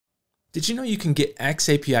Did you know you can get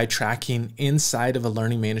xAPI tracking inside of a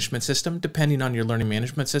learning management system, depending on your learning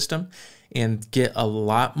management system, and get a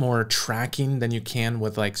lot more tracking than you can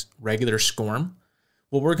with like regular SCORM?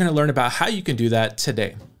 Well, we're going to learn about how you can do that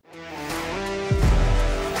today.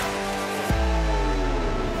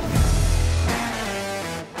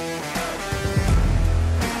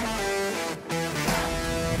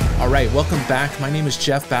 All right, welcome back. My name is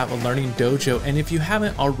Jeff Batt with Learning Dojo, and if you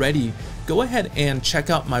haven't already, go ahead and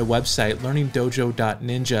check out my website,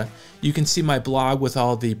 learningdojo.ninja. You can see my blog with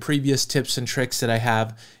all the previous tips and tricks that I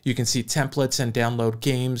have. You can see templates and download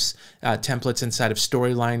games, templates inside of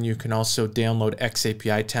Storyline. You can also download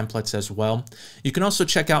xAPI templates as well. You can also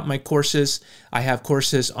check out my courses. I have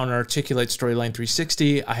courses on Articulate Storyline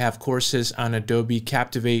 360. I have courses on Adobe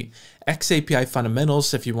Captivate xAPI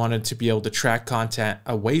fundamentals if you wanted to be able to track content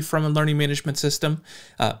away from a learning management system,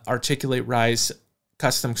 Articulate Rise,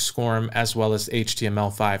 custom SCORM, as well as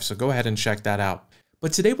HTML5. So go ahead and check that out.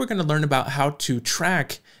 But today we're going to learn about how to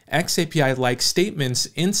track xAPI-like statements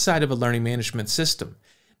inside of a learning management system.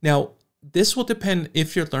 Now, this will depend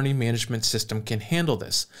if your learning management system can handle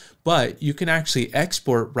this, but you can actually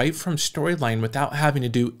export right from Storyline without having to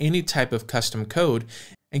do any type of custom code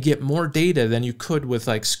and get more data than you could with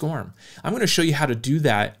like SCORM. I'm going to show you how to do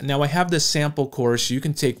that. Now I have this sample course. You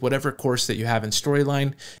can take whatever course that you have in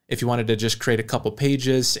Storyline. If you wanted to just create a couple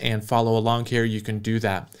pages and follow along here, you can do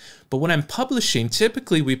that. But when I'm publishing,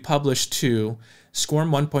 typically we publish to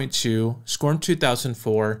SCORM 1.2, SCORM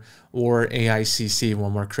 2004, or AICC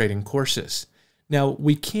when we're creating courses. Now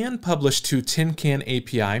we can publish to Tin Can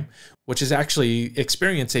API, which is actually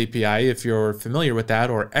Experience API if you're familiar with that,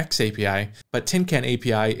 or xAPI, but Tin Can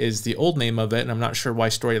API is the old name of it, and I'm not sure why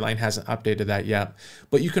Storyline hasn't updated that yet.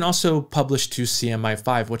 But you can also publish to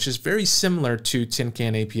cmi5, which is very similar to Tin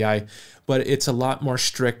Can API, but it's a lot more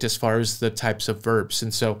strict as far as the types of verbs.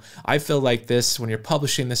 And so I feel like this, when you're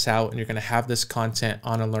publishing this out and you're going to have this content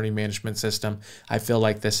on a learning management system, I feel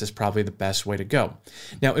like this is probably the best way to go.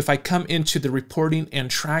 Now, if I come into the reporting and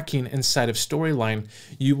tracking inside of Storyline,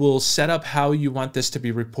 you will set up how you want this to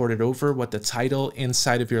be reported over, what the title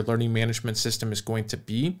inside of your learning management system is going to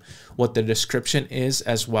be, what the description is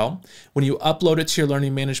as well. When you upload it to your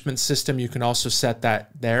learning management system, you can also set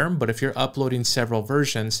that there. But if you're uploading several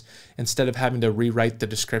versions, instead of having to rewrite the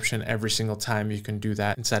description every single time, you can do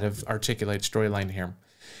that inside of Articulate Storyline here.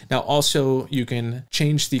 Now, also, you can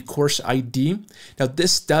change the course ID. Now,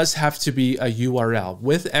 this does have to be a URL.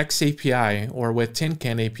 With xAPI or with Tin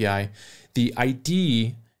Can API, the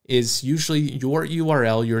ID is usually your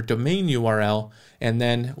URL, your domain URL, and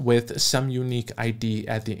then with some unique ID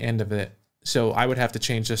at the end of it. So I would have to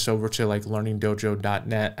change this over to like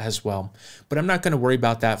learningdojo.net as well. But I'm not going to worry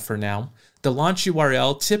about that for now. The launch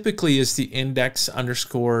URL typically is the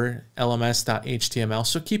index_lms.html,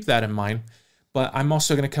 so keep that in mind. But I'm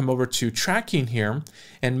also going to come over to tracking here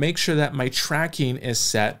and make sure that my tracking is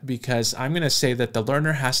set, because I'm going to say that the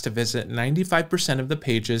learner has to visit 95% of the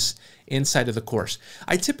pages inside of the course.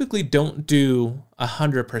 I typically don't do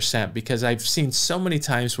 100% because I've seen so many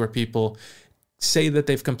times where people say that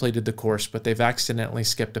they've completed the course, but they've accidentally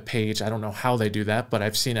skipped a page. I don't know how they do that, but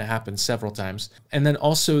I've seen it happen several times. And then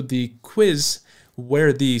also the quiz,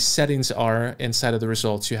 where the settings are inside of the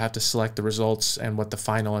results. You have to select the results and what the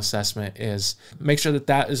final assessment is. Make sure that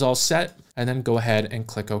that is all set, and then go ahead and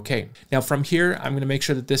click OK. Now from here, I'm going to make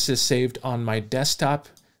sure that this is saved on my desktop,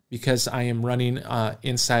 because I am running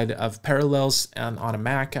inside of Parallels and on a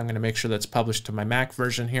Mac. I'm going to make sure that's published to my Mac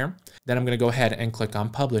version here. Then I'm going to go ahead and click on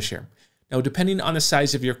Publish here. Now, depending on the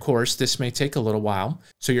size of your course, this may take a little while.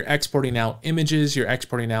 So you're exporting out images, you're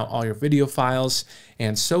exporting out all your video files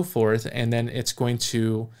and so forth, and then it's going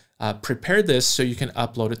to prepare this so you can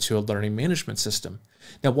upload it to a learning management system.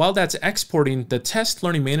 Now, while that's exporting, the test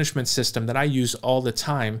learning management system that I use all the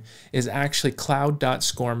time is actually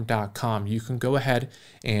cloud.scorm.com. You can go ahead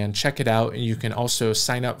and check it out, and you can also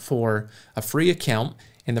sign up for a free account.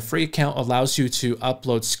 And the free account allows you to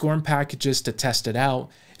upload SCORM packages to test it out.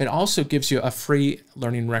 It also gives you a free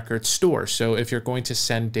learning record store. So if you're going to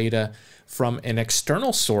send data from an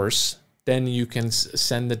external source, then you can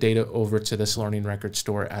send the data over to this learning record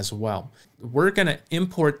store as well. We're going to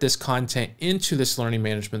import this content into this learning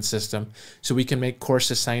management system so we can make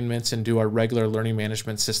course assignments and do our regular learning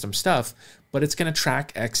management system stuff, but it's going to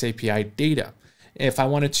track xAPI data. If I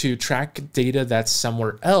wanted to track data that's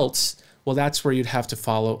somewhere else, well, that's where you'd have to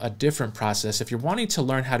follow a different process. If you're wanting to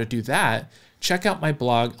learn how to do that, check out my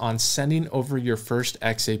blog on sending over your first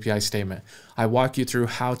xAPI statement. I walk you through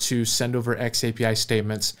how to send over xAPI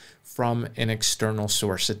statements from an external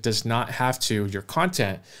source. It does not have to, your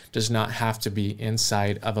content does not have to be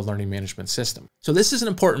inside of a learning management system. So this is an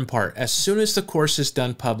important part. As soon as the course is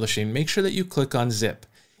done publishing, make sure that you click on zip.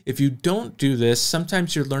 If you don't do this,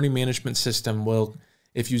 sometimes your learning management system will,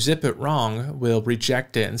 if you zip it wrong, will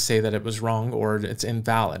reject it and say that it was wrong or it's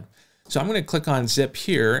invalid. So I'm going to click on zip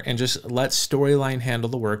here and just let Storyline handle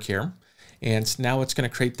the work here. And now it's going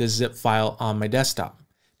to create this zip file on my desktop.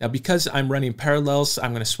 Now, because I'm running Parallels,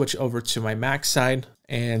 I'm going to switch over to my Mac side.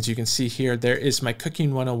 And you can see here, there is my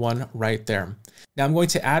Cooking 101 right there. Now I'm going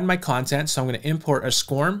to add my content. So I'm going to import a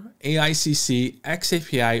SCORM, AICC,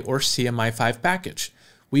 xAPI, or cmi5 package.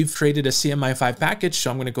 We've created a cmi5 package, so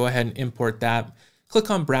I'm going to go ahead and import that. Click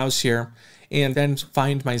on Browse here, and then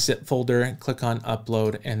find my zip folder, click on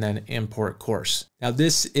Upload, and then Import Course. Now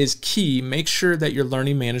this is key. Make sure that your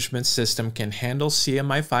learning management system can handle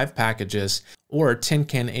cmi5 packages or Tin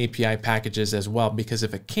Can API packages as well, because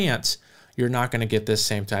if it can't, you're not going to get this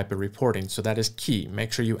same type of reporting. So that is key.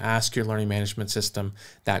 Make sure you ask your learning management system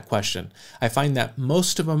that question. I find that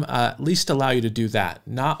most of them at least allow you to do that.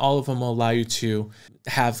 Not all of them will allow you to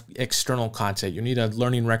have external content. You need a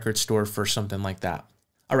learning record store for something like that.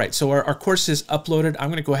 All right, so our course is uploaded. I'm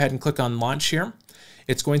going to go ahead and click on Launch here.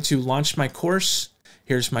 It's going to launch my course.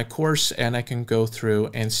 Here's my course, and I can go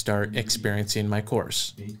through and start experiencing my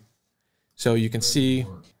course. So you can see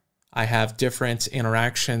I have different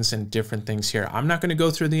interactions and different things here. I'm not going to go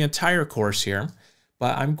through the entire course here,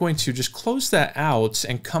 but I'm going to just close that out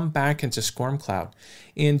and come back into SCORM Cloud.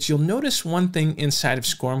 And you'll notice one thing inside of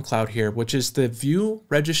SCORM Cloud here, which is the View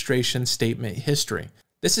Registration Statement History.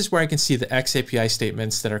 This is where I can see the xAPI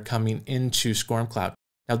statements that are coming into SCORM Cloud.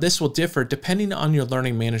 Now this will differ depending on your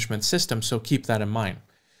learning management system, so keep that in mind.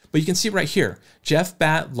 But you can see right here, Jeff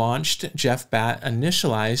Batt launched, Jeff Batt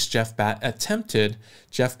initialized, Jeff Batt attempted,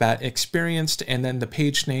 Jeff Batt experienced, and then the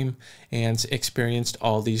page name and experienced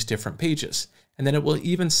all these different pages. And then it will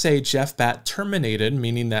even say Jeff Batt terminated,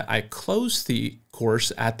 meaning that I closed the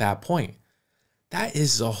course at that point. That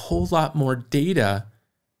is a whole lot more data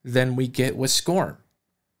than we get with SCORM,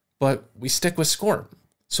 but we stick with SCORM.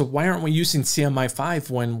 So why aren't we using cmi5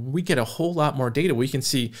 when we get a whole lot more data? We can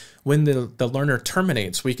see when the learner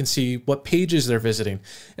terminates. We can see what pages they're visiting.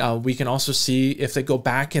 We can also see if they go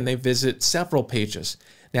back and they visit several pages.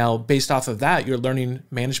 Now, based off of that, your learning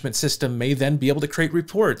management system may then be able to create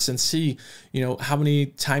reports and see, how many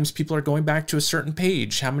times people are going back to a certain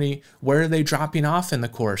page, where are they dropping off in the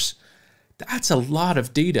course. That's a lot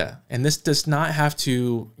of data. And this does not have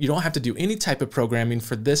to, you don't have to do any type of programming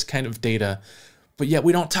for this kind of data. But yet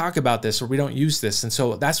we don't talk about this or we don't use this. And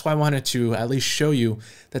so that's why I wanted to at least show you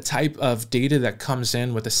the type of data that comes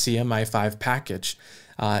in with a cmi5 package.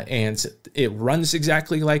 And it runs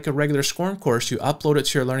exactly like a regular SCORM course. You upload it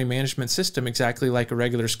to your learning management system exactly like a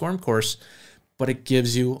regular SCORM course, but it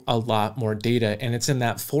gives you a lot more data. And it's in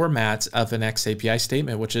that format of an xAPI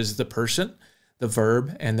statement, which is the person, the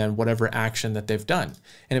verb, and then whatever action that they've done.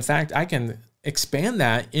 And in fact, I can expand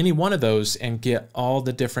that, any one of those, and get all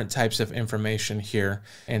the different types of information here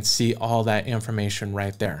and see all that information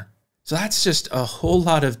right there. So that's just a whole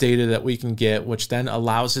lot of data that we can get, which then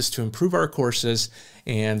allows us to improve our courses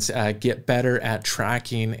and get better at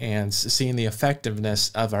tracking and seeing the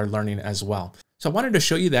effectiveness of our learning as well. So I wanted to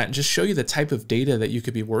show you that and just show you the type of data that you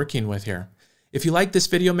could be working with here. If you like this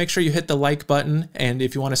video, make sure you hit the like button. And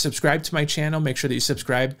if you want to subscribe to my channel, make sure that you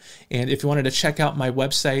subscribe. And if you wanted to check out my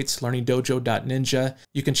websites, learningdojo.ninja,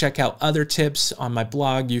 you can check out other tips on my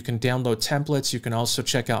blog. You can download templates. You can also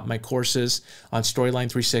check out my courses on Storyline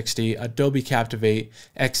 360, Adobe Captivate,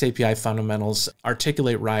 xAPI Fundamentals,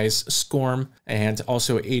 Articulate Rise, SCORM, and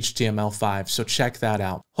also HTML5. So check that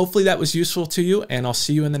out. Hopefully that was useful to you, and I'll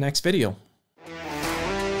see you in the next video.